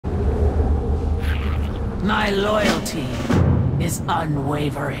My loyalty is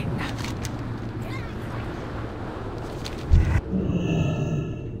unwavering.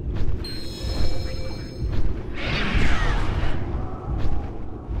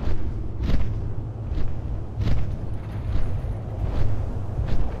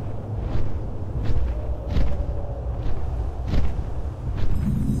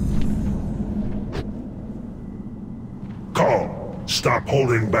 Stop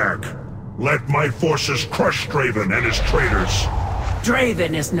holding back. Let my forces crush Draven and his traitors.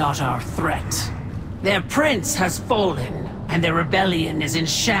 Draven is not our threat. Their prince has fallen, and their rebellion is in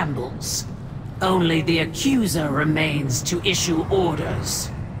shambles. Only the Accuser remains to issue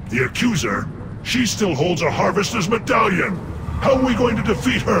orders. The Accuser? She still holds a Harvester's medallion! How are we going to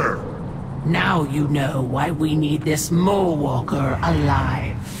defeat her? Now you know why we need this Mole Walker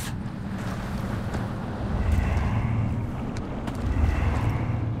alive.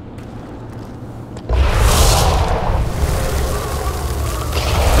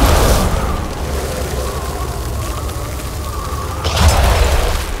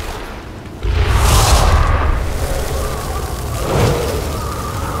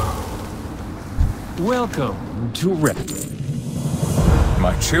 Welcome to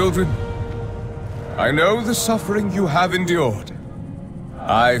My children, I know the suffering you have endured.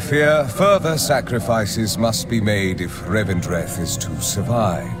 I fear further sacrifices must be made if Revendreth is to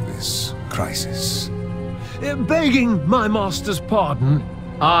survive this crisis. Begging my master's pardon,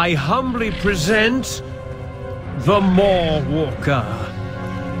 I humbly present the Mole Walker.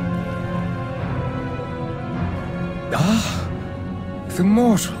 Ah, the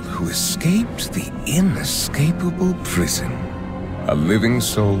mortal who escaped the inescapable prison. A living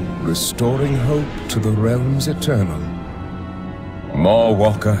soul restoring hope to the realms eternal. Mole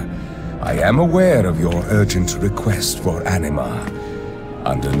Walker, I am aware of your urgent request for anima.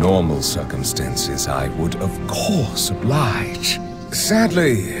 Under normal circumstances, I would of course oblige.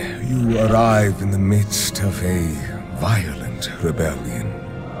 Sadly, you arrive in the midst of a violent rebellion.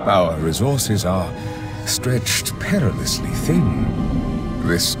 Our resources are stretched perilously thin.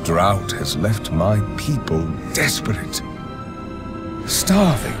 This drought has left my people desperate,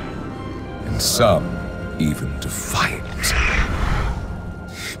 starving, and some even defiant.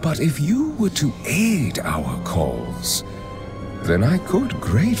 But if you were to aid our cause, then I could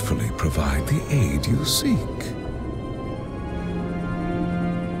gratefully provide the aid you seek.